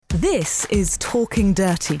This is Talking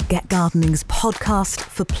Dirty, Get Gardening's podcast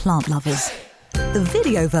for plant lovers. The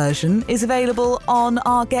video version is available on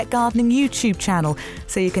our Get Gardening YouTube channel,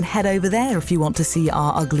 so you can head over there if you want to see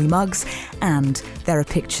our ugly mugs, and there are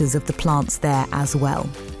pictures of the plants there as well.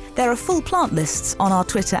 There are full plant lists on our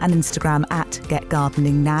Twitter and Instagram at Get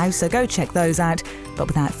Gardening Now, so go check those out. But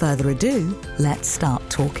without further ado, let's start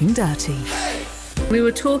talking dirty. We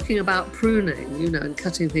were talking about pruning, and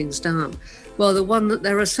cutting things down. Well,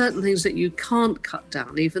 there are certain things that you can't cut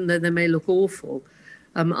down, even though they may look awful.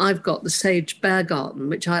 I've got the sage bear garden,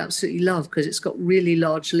 which I absolutely love because it's got really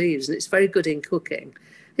large leaves and it's very good in cooking.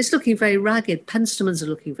 It's looking very ragged. Penstemons are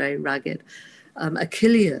looking very ragged.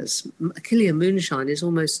 Achillea moonshine is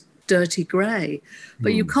almost dirty grey.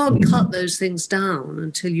 But you can't cut those things down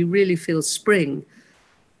until you really feel spring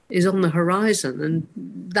is on the horizon. And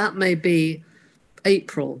that may be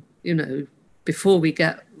April, before we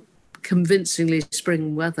get convincingly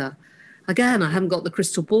spring weather. Again, I haven't got the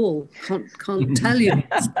crystal ball. Can't tell you.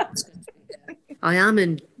 I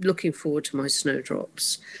am looking forward to my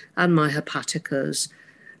snowdrops and my hepaticas.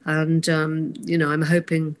 And, I'm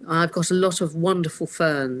hoping I've got a lot of wonderful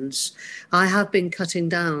ferns. I have been cutting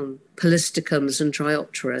down polystichums and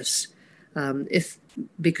Dryopteris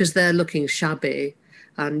because they're looking shabby,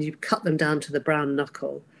 and you cut them down to the brown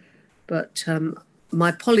knuckle. But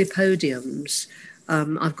my polypodiums,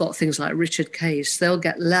 I've got things like Richard Case. They'll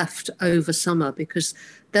get left over summer because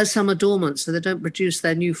they're summer dormant, so they don't produce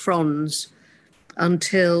their new fronds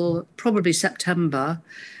until probably September.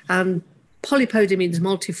 And polypodium means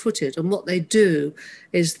multi-footed, and what they do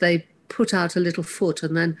is they put out a little foot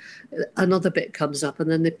and then another bit comes up and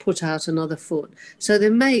then they put out another foot. So they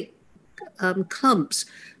make clumps,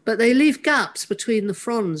 but they leave gaps between the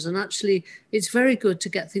fronds, and actually it's very good to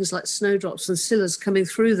get things like snowdrops and scillas coming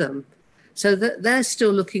through them. So they're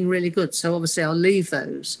still looking really good. So obviously I'll leave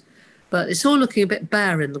those. But it's all looking a bit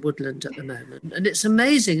bare in the woodland at the moment. And it's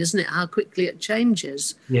amazing, isn't it, how quickly it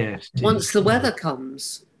changes once the weather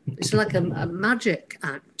comes. It's like a magic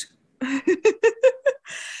act.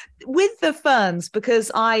 With the ferns,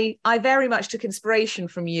 because I very much took inspiration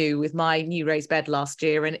from you with my new raised bed last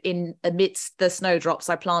year, and amidst the snowdrops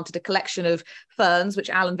I planted a collection of ferns, which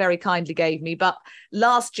Alan very kindly gave me. But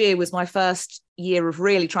last year was my first year of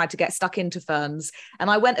really trying to get stuck into ferns,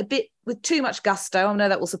 and I went a bit with too much gusto. I know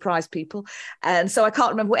that will surprise people, and so I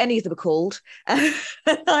can't remember what any of them are called.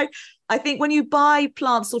 I think when you buy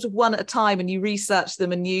plants sort of one at a time and you research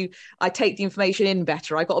them and I take the information in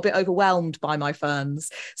better, I got a bit overwhelmed by my ferns.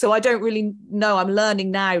 So I don't really know. I'm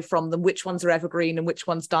learning now from them which ones are evergreen and which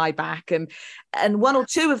ones die back. And one or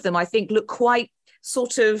two of them, I think, look quite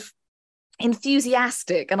sort of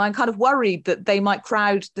enthusiastic. And I'm kind of worried that they might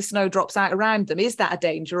crowd the snowdrops out around them. Is that a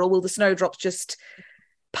danger, or will the snowdrops just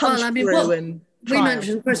punch through and we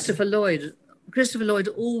mentioned Christopher Lloyd. Christopher Lloyd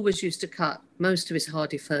always used to cut most of his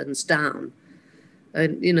hardy ferns down.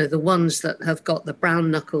 And, the ones that have got the brown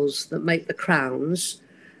knuckles that make the crowns,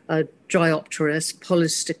 Dryopteris,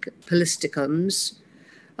 polystichums.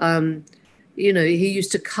 He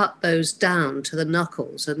used to cut those down to the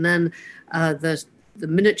knuckles, and then the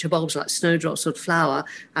miniature bulbs like snowdrops would flower,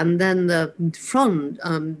 and then the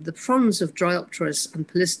fronds of Dryopteris and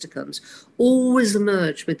polystichums always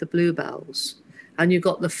emerge with the bluebells. And you've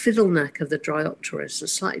got the fiddle neck of the Dryopteris, a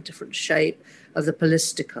slightly different shape of the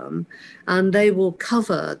polystichum, and they will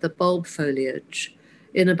cover the bulb foliage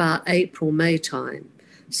in about April, May time.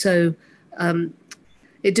 So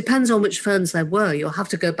it depends on which ferns there were. You'll have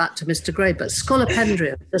to go back to Mr. Gray, but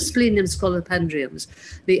Scolopendrium, the Splenium scolopendriums,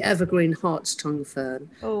 the evergreen hart's tongue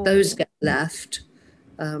fern, those get left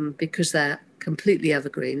because they're completely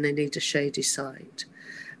evergreen. They need a shady site.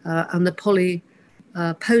 And the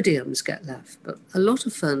podiums get left, but a lot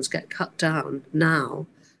of ferns get cut down now.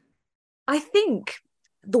 I think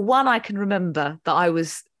the one I can remember that I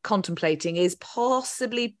was contemplating is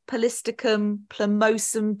possibly Polystichum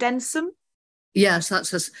plumosum densum. Yes,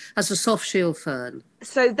 that's a soft shield fern.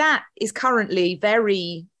 So that is currently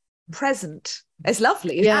very present. It's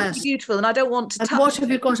lovely. It's absolutely beautiful, and I don't want to touch. What have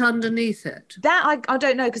you got underneath it? That I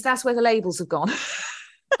don't know, because that's where the labels have gone.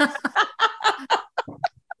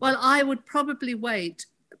 Well, I would probably wait,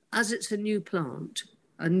 as it's a new plant,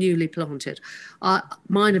 newly planted.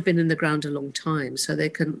 Mine have been in the ground a long time, so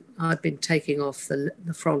I've been taking off the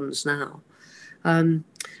fronds now. I'd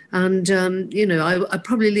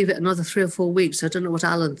probably leave it another 3 or 4 weeks. I don't know what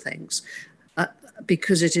Alan thinks,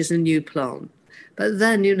 because it is a new plant. But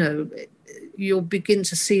then, you'll begin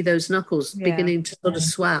to see those knuckles beginning to sort of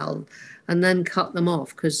swell, and then cut them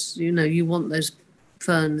off, because, you want those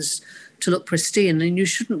ferns to look pristine, and you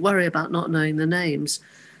shouldn't worry about not knowing the names.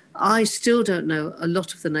 I still don't know a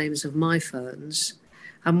lot of the names of my ferns.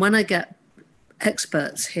 And when I get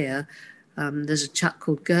experts here, there's a chap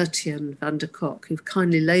called Gertjan van der Kok who've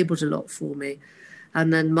kindly labelled a lot for me.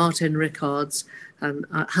 And then Martin Rickards,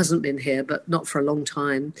 hasn't been here, but not for a long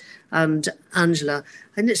time, and Angela.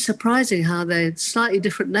 And it's surprising how they slightly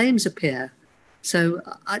different names appear. So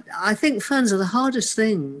I think ferns are the hardest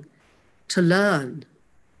thing to learn.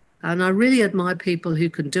 And I really admire people who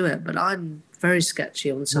can do it, but I'm very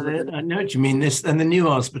sketchy on some of them. I know what you mean. This and the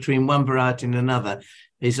nuance between one variety and another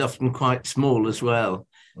is often quite small as well.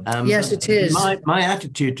 Yes, it is. My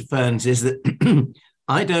attitude to ferns is that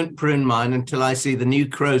I don't prune mine until I see the new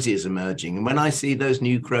crosiers emerging. And when I see those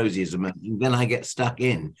new crosiers emerging, then I get stuck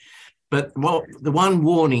in. But the one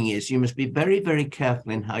warning is you must be very, very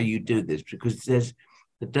careful in how you do this, because there's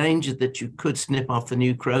the danger that you could snip off the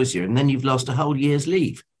new crosier and then you've lost a whole year's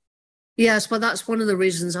leaf. Yes, well, that's one of the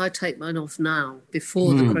reasons I take mine off now,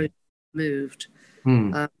 before the crosier moved.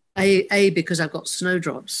 Because I've got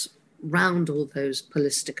snowdrops round all those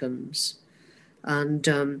polystichums,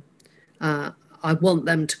 and I want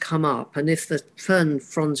them to come up. And if the fern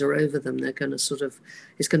fronds are over them, they're going to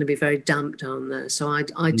it's going to be very damp down there. So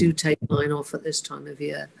I do take mine off at this time of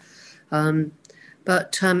year.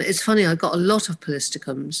 But it's funny, I got a lot of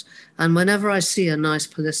polystichums, and whenever I see a nice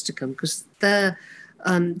polystichum, because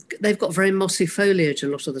they've got very mossy foliage, a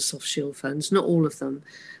lot of the soft shield ferns, not all of them,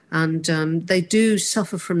 and they do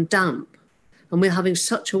suffer from damp. And we're having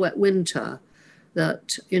such a wet winter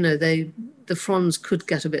that, the fronds could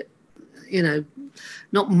get a bit,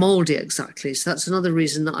 not mouldy exactly. So that's another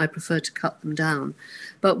reason that I prefer to cut them down.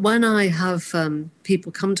 But when I have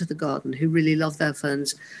people come to the garden who really love their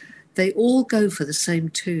ferns, they all go for the same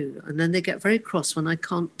two. And then they get very cross when I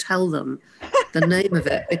can't tell them the name of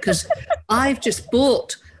it, because I just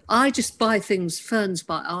buy things, ferns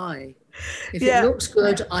by eye. If it looks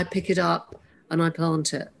good, I pick it up and I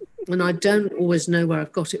plant it. And I don't always know where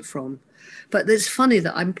I've got it from. But it's funny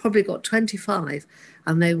that I've probably got 25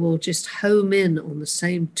 and they will just home in on the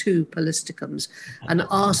same two polystichums and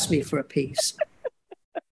ask me for a piece.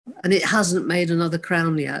 And it hasn't made another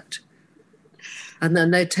crown yet. And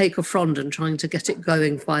then they take a frond and trying to get it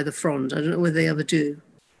going by the frond. I don't know whether they ever do.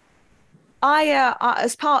 I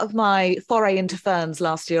as part of my foray into ferns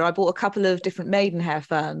last year, I bought a couple of different maidenhair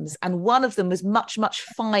ferns, and one of them was much, much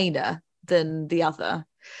finer than the other.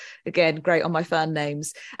 Again, great on my fern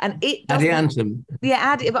names. And it Adiantum.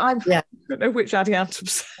 Yeah, but I don't know which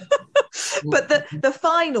adiantums. But the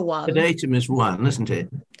finer one. Pedatum is one, isn't it?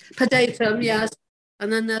 Pedatum, yes.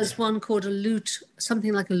 And then there's one called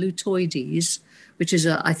something like a lutoides, which is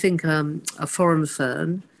I think a foreign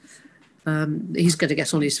fern. He's going to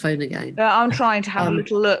get on his phone again. I'm trying to have a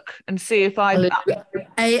little look and see if I...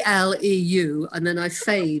 ALEU, and then I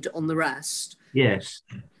fade on the rest. Yes.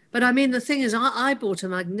 But I mean, the thing is, I bought a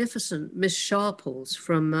magnificent Miss Sharples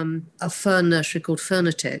from a fern nursery called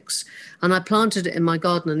Fernatix, and I planted it in my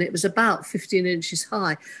garden, and it was about 15 inches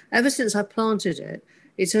high. Ever since I planted it,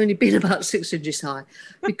 it's only been about 6 inches high,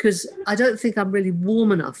 because I don't think I'm really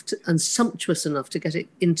warm enough and sumptuous enough to get it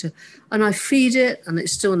into, and I feed it, and it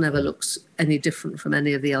still never looks any different from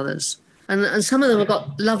any of the others. And some of them have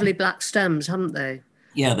got lovely black stems, haven't they?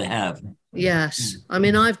 Yeah, they have. Yes. I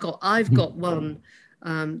mean, I've got one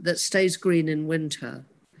that stays green in winter,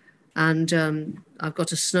 and I've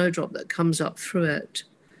got a snowdrop that comes up through it,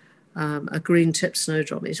 a green tip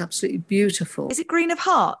snowdrop. It's absolutely beautiful. Is it Green of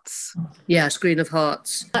Hearts? Yes, Green of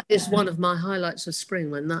Hearts. That is one of my highlights of spring,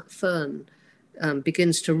 when that fern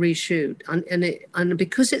begins to reshoot, and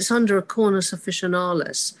because it's under a Cornus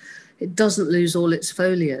officinalis, it doesn't lose all its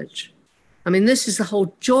foliage. I mean, this is the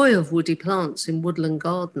whole joy of woody plants in woodland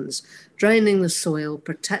gardens: draining the soil,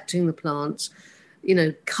 protecting the plants,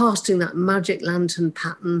 casting that magic lantern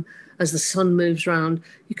pattern as the sun moves round.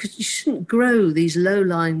 You shouldn't grow these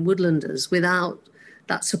low-lying woodlanders without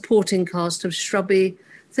that supporting cast of shrubby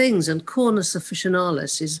things. And Cornus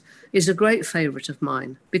officinalis is a great favourite of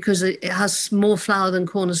mine, because it has more flower than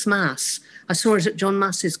Cornus mass. I saw it at John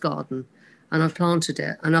Mass's garden, and I planted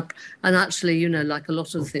it. And actually, like a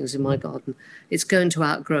lot of the things in my garden, it's going to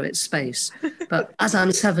outgrow its space. But as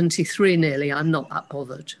I'm 73 nearly, I'm not that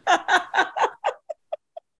bothered.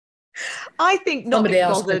 I think not being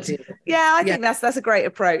bothered. Yeah, I think that's a great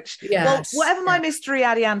approach. Yes. Well, whatever my mystery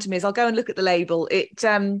adiantum is, I'll go and look at the label. It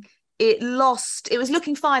was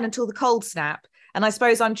looking fine until the cold snap, and I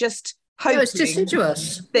suppose I'm just hoping it's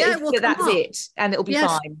deciduous. That's it, and it'll be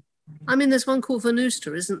fine. I mean, there's one called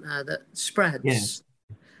Venusta, isn't there, that spreads? Yes.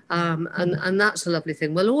 And that's a lovely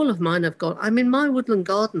thing. Well, all of mine have got. I mean, my woodland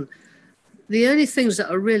garden, the only things that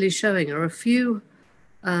are really showing are a few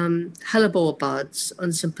hellebore buds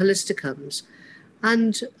and some polystichums.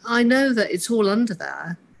 And I know that it's all under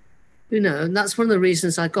there, and that's one of the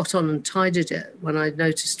reasons I got on and tidied it when I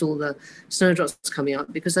noticed all the snowdrops coming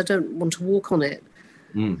up, because I don't want to walk on it,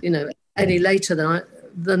 any later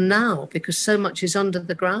than now, because so much is under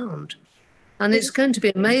the ground. And it's going to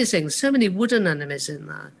be amazing. So many wood anemones in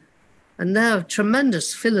there. And they're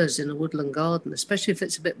tremendous fillers in a woodland garden, especially if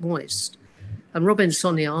it's a bit moist. And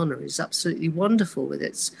Robinsoniana is absolutely wonderful with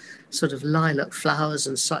its sort of lilac flowers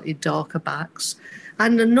and slightly darker backs.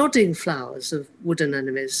 And the nodding flowers of wood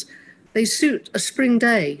anemones, they suit a spring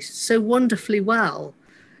day so wonderfully well.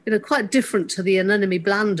 Quite different to the anemone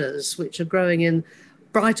blanders, which are growing in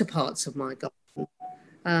brighter parts of my garden.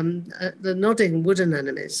 The nodding wood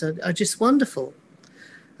anemones are just wonderful.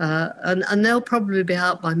 And they'll probably be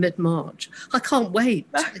out by mid-March. I can't wait.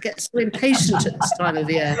 I get so impatient at this time of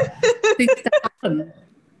the year. Things to happen.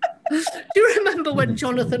 Do you remember when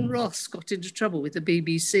Jonathan Ross got into trouble with the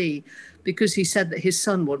BBC because he said that his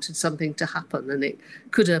son wanted something to happen, and it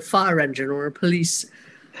could a fire engine or a police?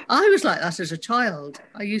 I was like that as a child.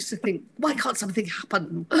 I used to think, why can't something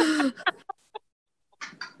happen?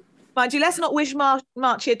 Mind you, let's not wish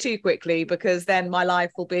March here too quickly, because then my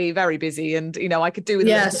life will be very busy, and I could do with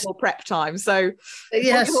a little bit more prep time. So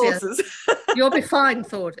yes. You'll be fine,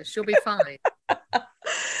 Thordis. You'll be fine.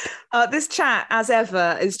 This chat, as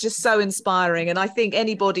ever, is just so inspiring, and I think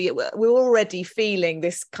we're already feeling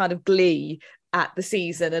this kind of glee at the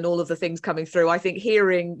season and all of the things coming through. I think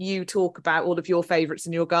hearing you talk about all of your favourites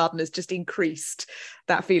in your garden has just increased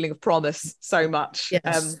that feeling of promise so much.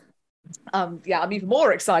 Yes. I'm even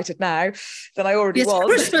more excited now than I already was.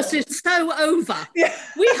 Christmas is so over. Yeah.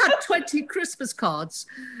 We had 20 Christmas cards,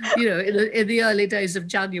 in the early days of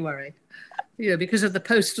January, because of the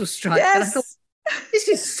postal strike. Yes. And I thought, this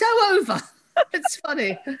is so over. It's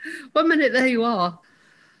funny. 1 minute, there you are.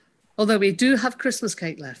 Although we do have Christmas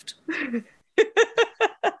cake left.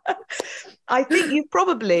 I think you've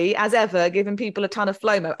probably, as ever, given people a ton of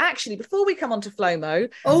FLOMO. Actually, before we come on to FLOMO,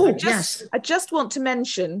 I just want to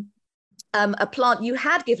mention a plant you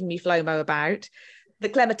had given me FLOMO about, the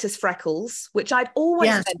Clematis freckles, which I'd always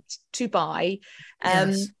meant to buy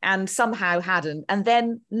and somehow hadn't. And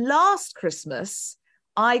then last Christmas,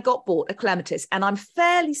 I got bought a Clematis, and I'm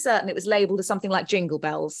fairly certain it was labelled as something like Jingle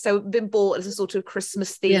Bells. So it had been bought as a sort of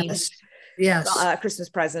Christmas-themed Christmas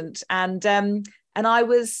present. And I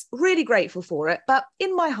was really grateful for it. But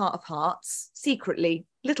in my heart of hearts, secretly,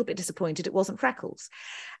 a little bit disappointed it wasn't freckles.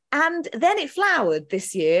 And then it flowered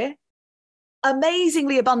this year,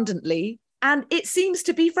 amazingly abundantly, and it seems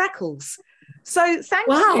to be freckles. So thank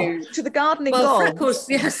you to the gardening gods. Freckles,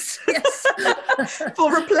 yes.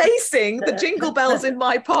 For replacing the Jingle Bells in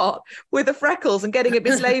my pot with the freckles and getting it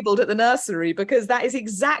mislabeled at the nursery, because that is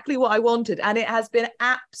exactly what I wanted, and it has been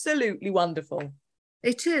absolutely wonderful.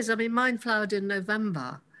 It is. I mean, mine flowered in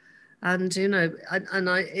November, and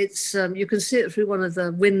it's you can see it through one of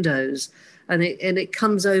the windows, and it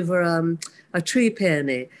comes over a tree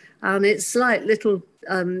peony, and it's like little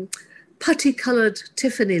putty-coloured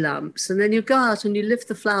Tiffany lamps, and then you go out and you lift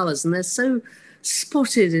the flowers, and they're so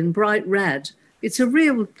spotted in bright red. It's a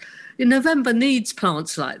real. November needs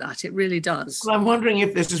plants like that. It really does. Well, I'm wondering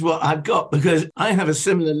if this is what I've got, because I have a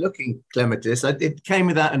similar looking Clematis. It came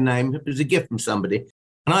without a name. It was a gift from somebody.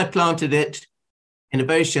 And I planted it in a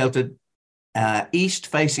very sheltered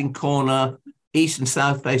east and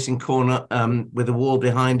south facing corner with a wall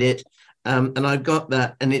behind it. And I've got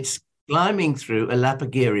that, and it's climbing through a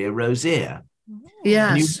Lapageria rosea.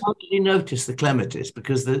 Yes. And you hardly notice the Clematis,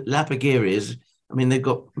 because the Lapagerias, they've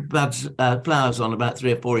got buds, flowers on about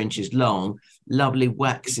 3 or 4 inches long, lovely,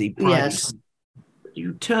 waxy, bright. Yes.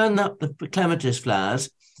 You turn up the Clematis flowers,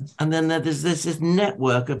 and then there's this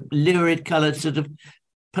network of lurid coloured sort of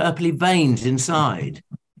purpley veins inside.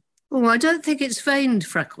 Oh, I don't think it's veined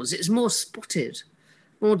freckles. It's more spotted.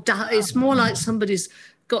 It's more like somebody's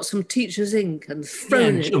got some teacher's ink and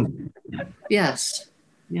thrown it. Yes.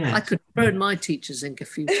 Yeah. I could have thrown my teacher's ink a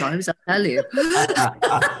few times, I tell you.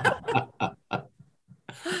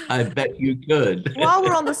 I bet you could. While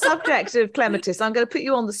we're on the subject of Clematis, I'm going to put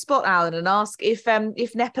you on the spot, Alan, and ask if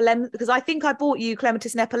Nepalensis, because I think I bought you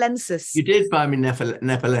Clematis nepalensis. You did buy me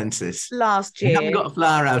Nepalensis last year. I haven't got a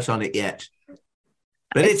flower out on it yet,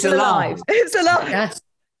 but it's alive. It's alive. Yes.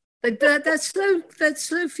 They're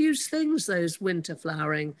slow fuse things, those winter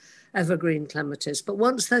flowering evergreen Clematis. But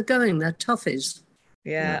once they're going, they're toughies.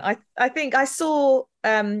 Yeah, I think I saw,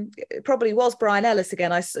 it probably was Brian Ellis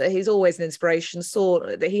again. He's always an inspiration. Saw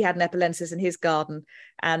that he had Nepalensis in his garden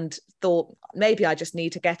and thought maybe I just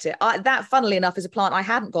need to get it. That, funnily enough, is a plant I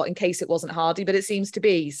hadn't got in case it wasn't hardy, but it seems to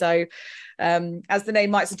be. So, as the name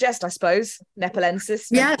might suggest, I suppose, Nepalensis.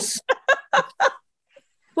 Yes.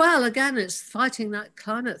 Well, again, it's fighting that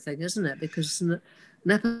climate thing, isn't it? Because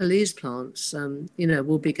Nepalese plants,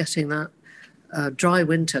 will be getting that dry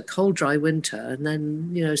winter, cold, dry winter, and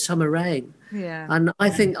then, summer rain. Yeah. And I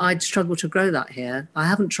think I'd struggle to grow that here. I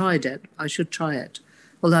haven't tried it. I should try it.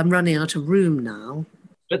 Although I'm running out of room now.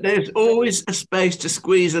 But there's always a space to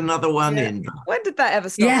squeeze another one in. When did that ever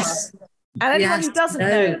stop? Yes. And anyone who doesn't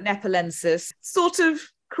know Nepalensis, sort of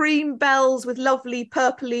cream bells with lovely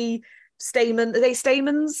purpley stamens. Are they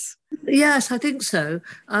stamens? Yes, I think so.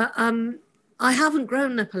 I haven't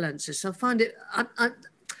grown Nepalensis. I find it...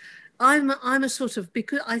 I'm a sort of,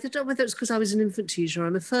 because I don't know whether it's because I was an infant teacher,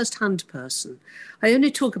 I'm a first-hand person. I only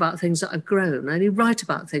talk about things that I've grown. I only write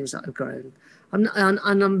about things that I've grown. And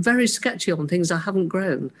I'm very sketchy on things I haven't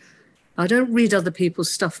grown. I don't read other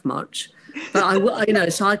people's stuff much, but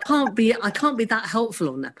so I can't be that helpful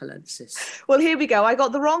on Nepalensis. Well, here we go. I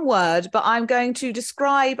got the wrong word, but I'm going to use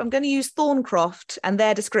Thorncroft and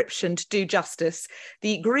their description to do justice.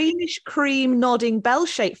 The greenish cream nodding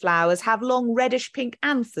bell-shaped flowers have long reddish pink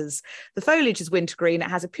anthers. The foliage is wintergreen. It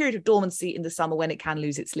has a period of dormancy in the summer when it can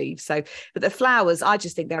lose its leaves. But the flowers, I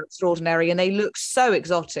just think they're extraordinary and they look so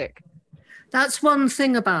exotic. That's one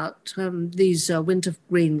thing about these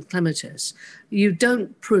wintergreen clematis. You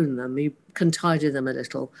don't prune them, you can tidy them a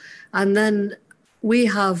little. And then we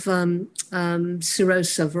have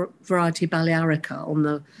Cirosa variety Balearica on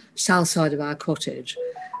the south side of our cottage.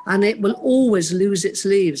 And it will always lose its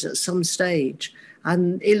leaves at some stage.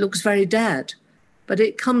 And it looks very dead. But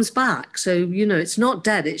it comes back. So, it's not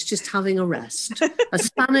dead, it's just having a rest. A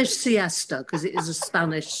Spanish siesta, because it is a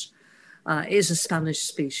Spanish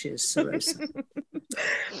species, Cirosa.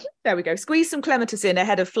 There we go. Squeeze some clematis in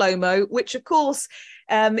ahead of FLOMO, which, of course,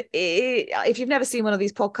 if you've never seen one of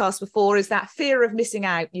these podcasts before, is that fear of missing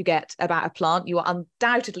out you get about a plant. You are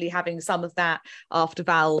undoubtedly having some of that after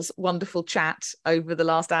Val's wonderful chat over the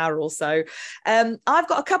last hour or so. I've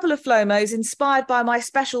got a couple of FLOMOs inspired by my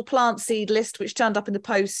special plant seed list, which turned up in the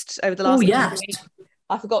post over the last week.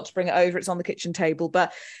 I forgot to bring it over. It's on the kitchen table,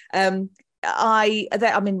 but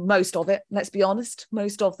most of it, let's be honest,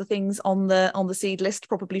 most of the things on the seed list,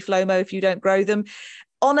 probably FLOMO if you don't grow them.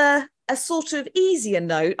 On a sort of easier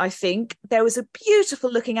note, I think there was a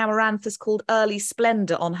beautiful looking amaranthus called Early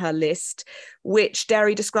Splendor on her list, which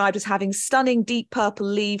Derry described as having stunning deep purple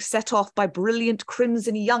leaves set off by brilliant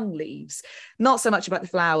crimson young leaves. Not so much about the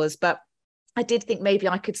flowers, but I did think maybe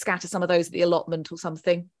I could scatter some of those at the allotment or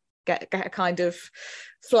something. Get a kind of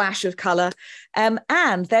flash of colour. And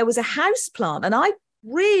there was a house plant, and I've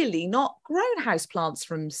really not grown house plants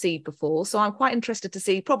from seed before, so I'm quite interested to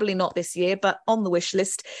see, probably not this year, but on the wish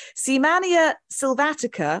list, Seemannia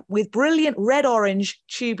sylvatica with brilliant red-orange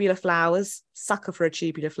tubular flowers, sucker for a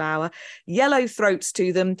tubular flower, yellow throats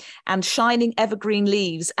to them, and shining evergreen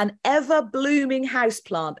leaves, an ever-blooming house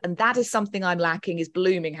plant. And that is something I'm lacking, is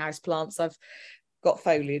blooming house plants. I've got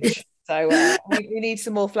foliage. So we need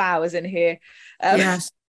some more flowers in here.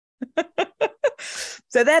 Yes.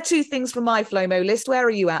 So they're two things from my FLOMO list. Where are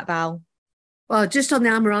you at, Val? Well, just on the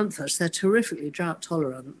amaranthus, they're terrifically drought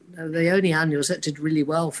tolerant. They're the only annuals that did really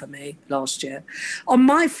well for me last year. On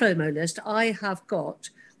my FLOMO list, I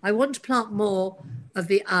want to plant more of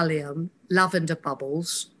the allium, lavender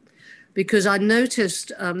bubbles, because I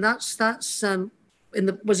noticed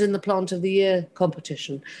was in the plant of the year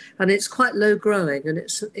competition, and it's quite low growing, and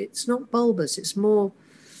it's not bulbous, it's more,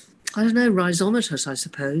 I don't know, rhizomatous, I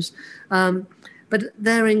suppose. But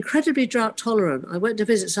they're incredibly drought tolerant. I went to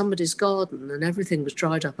visit somebody's garden and everything was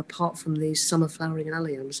dried up apart from these summer flowering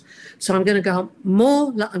alliums. So I'm going to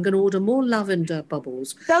order more lavender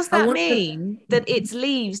bubbles. Does that mean that its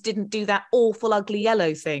leaves didn't do that awful ugly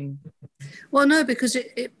yellow thing? Well, no, because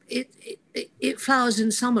it flowers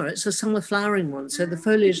in summer. It's a summer flowering one. So the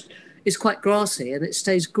foliage is quite grassy and it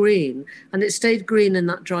stays green. And it stayed green in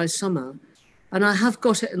that dry summer. And I have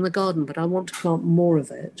got it in the garden, but I want to plant more of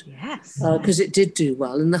it. Yes. Because it did do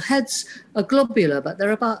well. And the heads are globular, but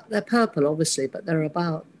they're purple, obviously, but they're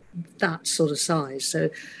about that sort of size. So,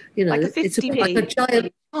 it's like a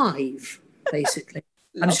giant hive, basically.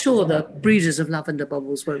 I'm sure the breeders of lavender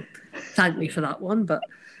bubbles won't thank me for that one, but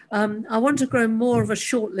I want to grow more of a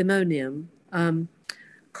short limonium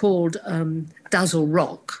called Dazzle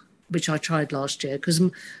Rock, which I tried last year, because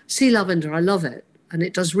sea lavender, I love it. And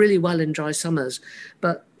it does really well in dry summers.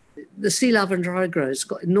 But the sea lavender I grow has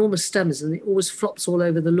got enormous stems and it always flops all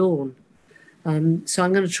over the lawn. So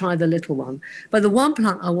I'm going to try the little one. But the one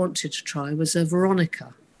plant I wanted to try was a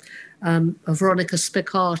Veronica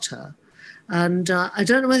spicata. And I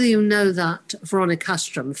don't know whether you know that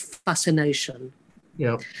Veronicastrum fascination.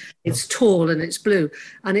 Yeah. It's tall and it's blue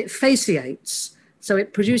and it fasciates. So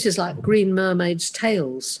it produces like green mermaids'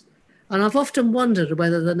 tails. And I've often wondered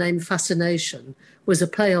whether the name fascination was a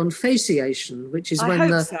play on fasciation, which is when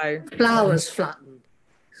the flowers flatten.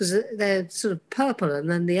 Because they're sort of purple and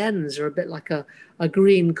then the ends are a bit like a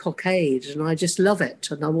green cockade. And I just love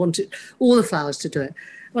it. And I want all the flowers to do it.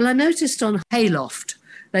 Well, I noticed on Hayloft,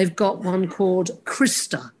 they've got one called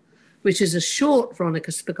Christa, which is a short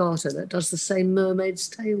Veronica spicata that does the same mermaid's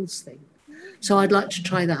tails thing. So I'd like to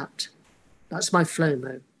try that. That's my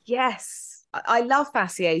Flomo. Yes, I love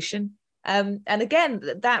fasciation. And again,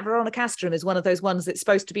 that Veronicastrum is one of those ones that's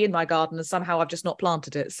supposed to be in my garden and somehow I've just not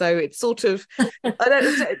planted it. So it's sort of,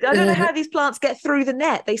 I don't know how these plants get through the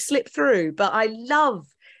net. They slip through, but I love.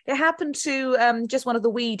 It happened to just one of the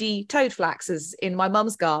weedy toad flaxes in my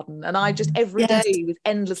mum's garden. And I just every day was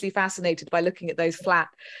endlessly fascinated by looking at those flat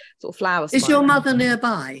sort of flowers. Is your mother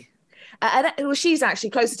nearby? Well, she's actually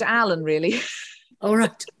closer to Alan, really. All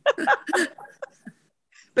right.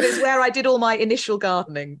 But it's where I did all my initial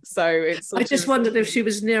gardening. So it's. I just wondered if she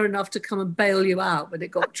was near enough to come and bail you out when it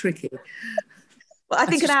got tricky. Well, I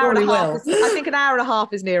think an hour and a half. I think an hour and a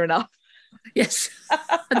half is near enough. Yes,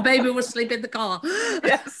 and baby will sleep in the car.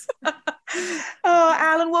 Yes. Oh,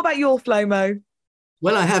 Alan, what about your Flomo?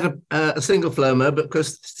 Well, I had a single Flomo, but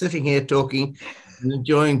because sitting here talking and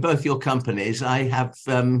enjoying both your companies, I have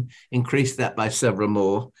increased that by several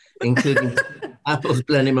more, including apples,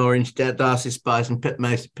 Blenheim orange, Darcy spice, and Pit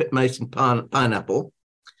Mason pineapple.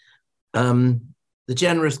 The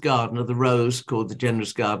Generous Garden of the Rose, called the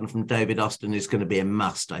Generous Garden from David Austin, is going to be a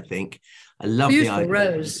must, I think. I love Beautiful the idea.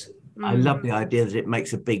 rose. I love the idea that it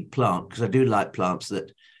makes a big plant, because I do like plants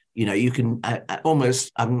that, you know, you can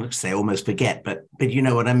almost, I'm going to say almost forget, but you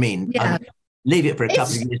know what I mean. Yeah. Leave it for a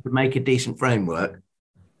couple of years to make a decent framework.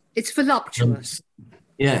 It's voluptuous.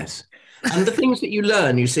 Yes. And the things that you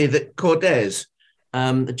learn, you see that Cordes,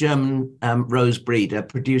 the German rose breeder,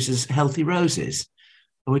 produces healthy roses,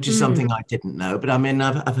 which is something I didn't know. But I mean,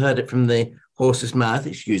 I've heard it from the horse's mouth.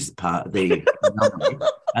 Excuse the part,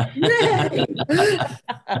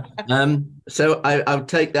 so I'll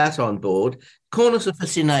take that on board. Cornus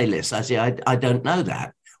officinalis. I say I don't know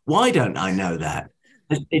that. Why don't I know that?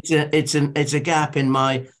 It's a gap in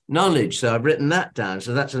my knowledge. So I've written that down.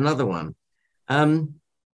 So that's another one.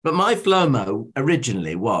 But my Flomo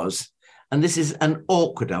originally was, and this is an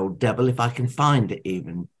awkward old devil if I can find it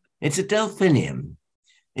even. It's a delphinium.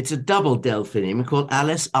 It's a double delphinium called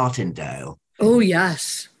Alice Artindale. Oh,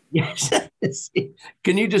 yes. Yes.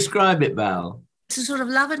 Can you describe it, Val? It's a sort of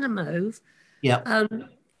lavender mauve. Yeah.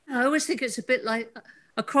 I always think it's a bit like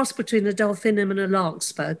a cross between a delphinium and a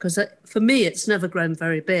larkspur, because for me, it's never grown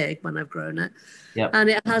very big when I've grown it. Yep. And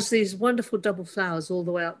it has these wonderful double flowers all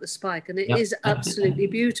the way up the spike, and it is absolutely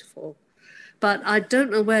beautiful. But I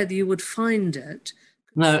don't know whether you would find it.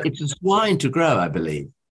 No, it's a swine to grow, I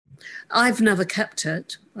believe. I've never kept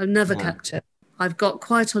it. I've never kept it. I've got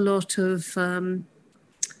quite a lot of, I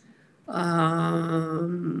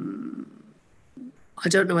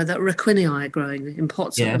don't know whether Requinii are growing in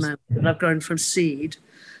pots at the moment that I've grown from seed.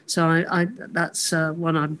 So I that's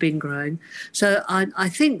one I've been growing. So I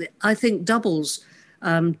think doubles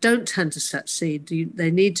don't tend to set seed. They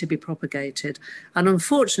need to be propagated. And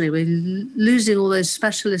unfortunately, we're losing all those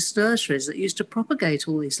specialist nurseries that used to propagate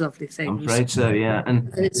all these lovely things. I'm afraid so, yeah.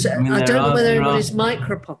 And it's, I don't know whether anybody's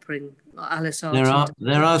micro-popping Alice Artindale.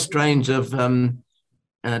 There are strains of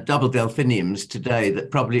double delphiniums today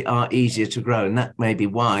that probably are easier to grow, and that may be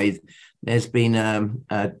why there's been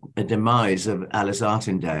a demise of Alice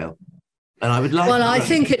Artindale. And I would like. Well, I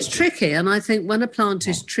think it's tricky, and I think when a plant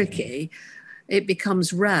is tricky, it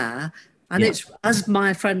becomes rare. And it's, as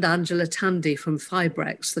my friend Angela Tandy from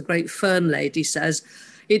Fibrex, the great fern lady, says,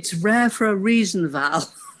 it's rare for a reason,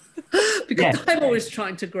 Val. Because I'm always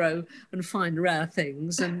trying to grow and find rare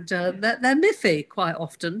things, and they're miffy quite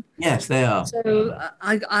often. Yes, they are. So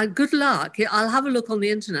I good luck. I'll have a look on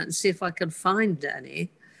the internet and see if I can find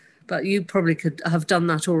any. But you probably could have done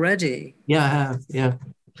that already. Yeah, I have. Yeah.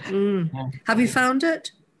 Have you found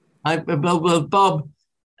it? Well, Bob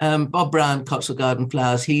Brown, Cotswold Garden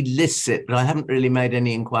Flowers, he lists it, but I haven't really made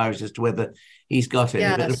any inquiries as to whether he's got it.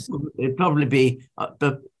 Yes. It'd probably be,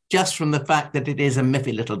 but just from the fact that it is a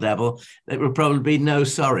miffy little devil, there will probably be no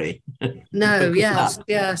sorry. No, yes.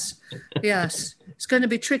 It's going to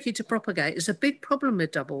be tricky to propagate. It's a big problem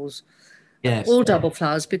with doubles. Yes. all double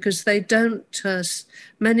flowers, because they don't,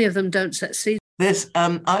 many of them don't set seed.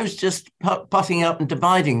 I was just potting up and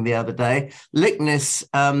dividing the other day, Lychnis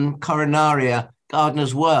coronaria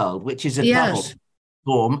Gardener's World, which is a double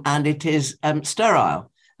form, and it is sterile.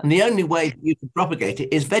 And the only way that you can propagate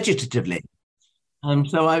it is vegetatively.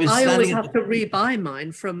 So I always have to rebuy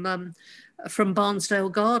mine from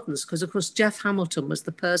Barnsdale Gardens, because of course Jeff Hamilton was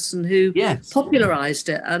the person who popularised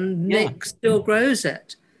it, and Nick still grows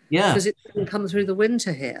it. Yeah, because it doesn't come through the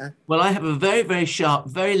winter here. Well, I have a very, very sharp,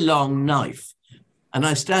 very long knife, and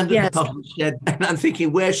I stand at the top of the shed, and I'm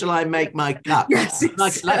thinking, where shall I make my cut? Yes,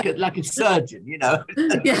 like a surgeon, you know.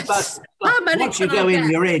 Yes. but once you go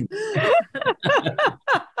in, you're in.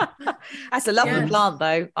 That's a lovely plant,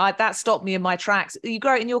 though. That stopped me in my tracks. You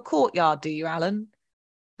grow it in your courtyard, do you, Alan?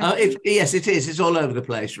 Yes, it is. It's all over the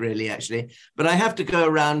place, really, actually. But I have to go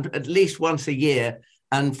around at least once a year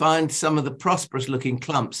and find some of the prosperous-looking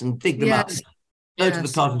clumps and dig them up, go to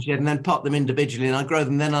the potting shed and then pot them individually, and I grow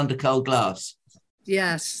them then under cold glass.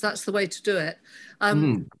 Yes, that's the way to do it.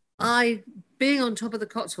 Being on top of the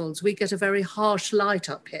Cotswolds, we get a very harsh light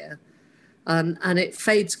up here, and it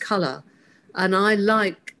fades colour. And I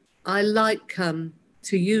like to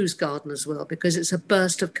use Gardener's World because it's a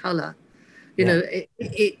burst of colour. You know,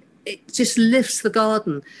 it just lifts the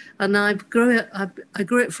garden. And I grew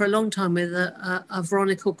it for a long time with a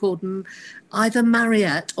Veronica called either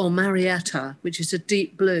Mariette or Marietta, which is a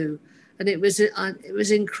deep blue, and it was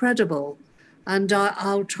incredible. And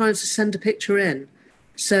I'll try to send a picture in.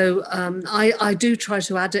 So I do try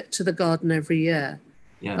to add it to the garden every year.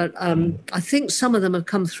 Yeah. But I think some of them have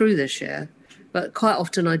come through this year, but quite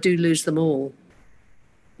often I do lose them all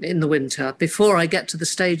in the winter before I get to the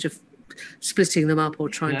stage of splitting them up or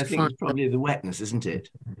trying to find them. I think it's probably the wetness, isn't it?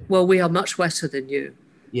 Well, we are much wetter than you.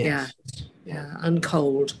 Yes. Yeah, and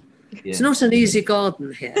cold. Yeah. It's not an easy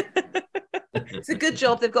garden here. It's a good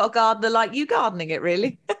job they've got a gardener like you gardening it,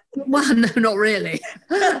 really. Well, no, not really.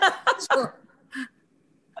 I'd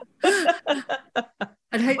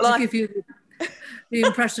hate to give you the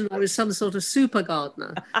impression I was some sort of super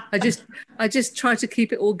gardener. I just try to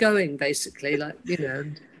keep it all going, basically, like, you know,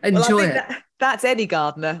 enjoy it. That's any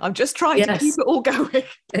gardener. I'm just trying to keep it all going.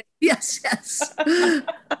 Yes.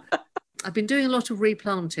 I've been doing a lot of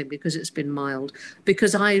replanting because it's been mild.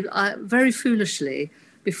 Because I very foolishly,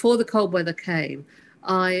 before the cold weather came,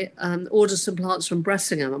 I ordered some plants from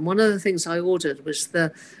Bressingham, and one of the things I ordered was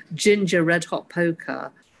the ginger red hot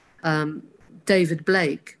poker, David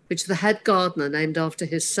Blake, which the head gardener named after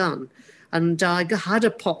his son. And I had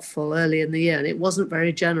a pot full early in the year, and it wasn't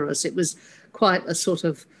very generous. It was quite a sort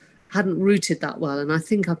of, hadn't rooted that well, and I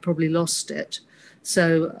think I probably lost it.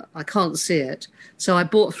 So I can't see it. So I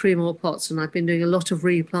bought 3 more pots, and I've been doing a lot of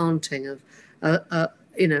replanting of,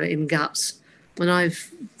 in gaps. And I've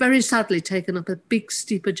very sadly taken up a big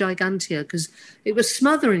Stipa gigantea because it was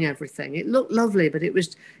smothering everything. It looked lovely, but it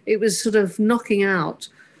was sort of knocking out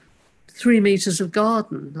 3 meters of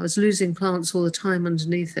garden. I was losing plants all the time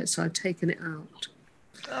underneath it, so I've taken it out.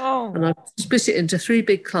 Oh. And I've split it into 3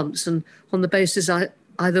 big clumps, and on the basis I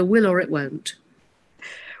either will or it won't.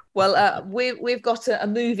 Well, we've got a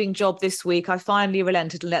moving job this week. I finally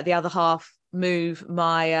relented and let the other half move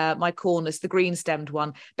my cornus, the green-stemmed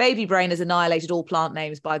one. Baby Brain has annihilated all plant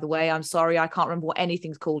names, by the way. I'm sorry, I can't remember what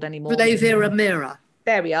anything's called anymore. Flavia Mira.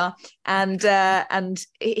 There we are. And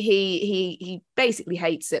he basically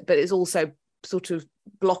hates it, but it's also sort of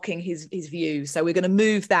blocking his view. So we're going to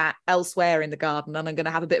move that elsewhere in the garden, and I'm going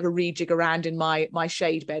to have a bit of a rejig around in my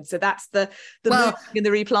shade bed. So that's the moving and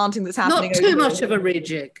the replanting that's happening. Not too much of a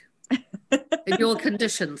rejig in your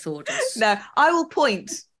condition, Thordis. No, I will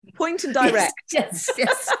point and direct. Yes.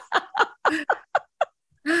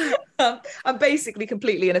 I'm basically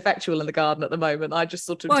completely ineffectual in the garden at the moment. I just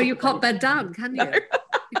sort of... Well, you can't bed down, can you? No.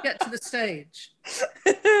 You get to the stage.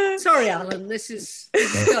 Sorry, Alan, this is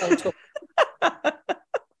girl talk.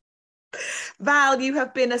 Val, you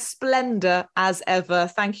have been a splendour as ever.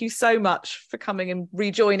 Thank you so much for coming and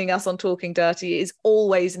rejoining us on Talking Dirty. It is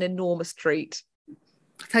always an enormous treat.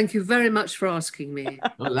 Thank you very much for asking me.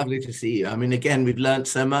 Well, lovely to see you. I mean, again, we've learned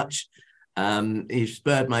so much. You've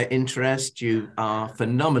spurred my interest. You are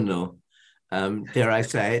phenomenal. Dare I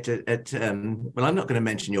say it? Well, I'm not going to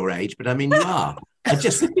mention your age, but I mean, you are. I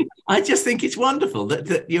just think it's wonderful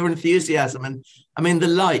that your enthusiasm and I mean the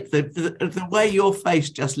light, the way your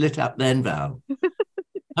face just lit up then, Val.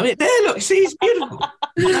 I mean, there, look, see, it's beautiful.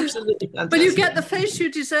 Absolutely fantastic. But you get the face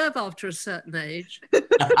you deserve after a certain age.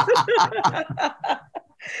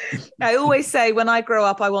 I always say when I grow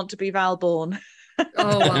up, I want to be Val Bourne.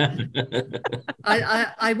 Oh, well.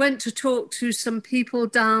 I went to talk to some people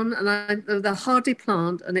down, and the Hardy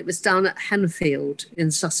plant, and it was down at Henfield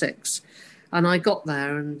in Sussex. And I got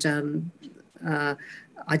there, and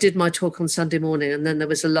I did my talk on Sunday morning, and then there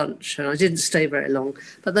was a lunch, and I didn't stay very long.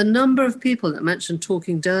 But the number of people that mentioned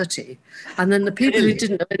Talking Dirty, and then the people who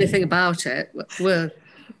didn't know anything about it were,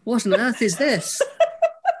 what on earth is this?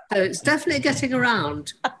 So it's definitely getting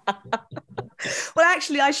around. Well,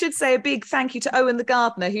 actually, I should say a big thank you to Owen the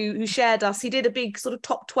gardener who shared us. He did a big sort of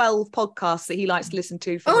top 12 podcast that he likes to listen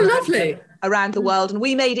to. Oh, lovely. Around the world. And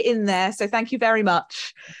we made it in there. So thank you very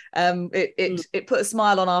much. It put a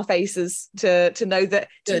smile on our faces to know that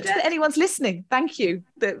anyone's listening. Thank you.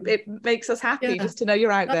 That it makes us happy just to know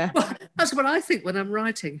you're out there. That's what I think when I'm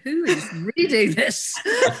writing. Who is reading this?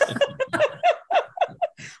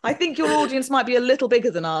 I think your audience might be a little bigger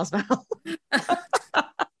than ours, Val.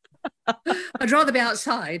 I'd rather be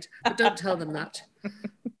outside, but don't tell them that.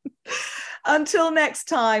 Until next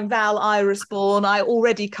time, Val Irisborn, I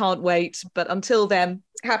already can't wait. But until then,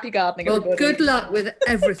 happy gardening, everybody. Well, good luck with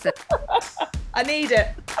everything. I need it.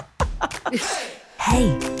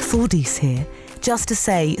 Hey, Thordis here. Just to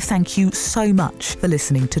say thank you so much for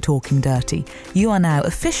listening to Talking Dirty. You are now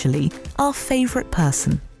officially our favourite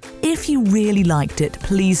person. If you really liked it,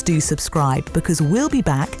 please do subscribe, because we'll be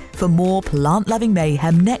back for more plant-loving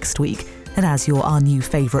mayhem next week. And as you're our new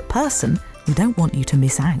favourite person, we don't want you to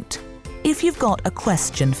miss out. If you've got a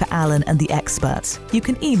question for Alan and the experts, you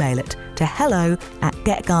can email it to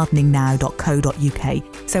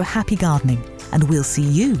hello@getgardeningnow.co.uk. So happy gardening, and we'll see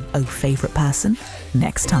you, oh favourite person,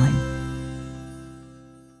 next time.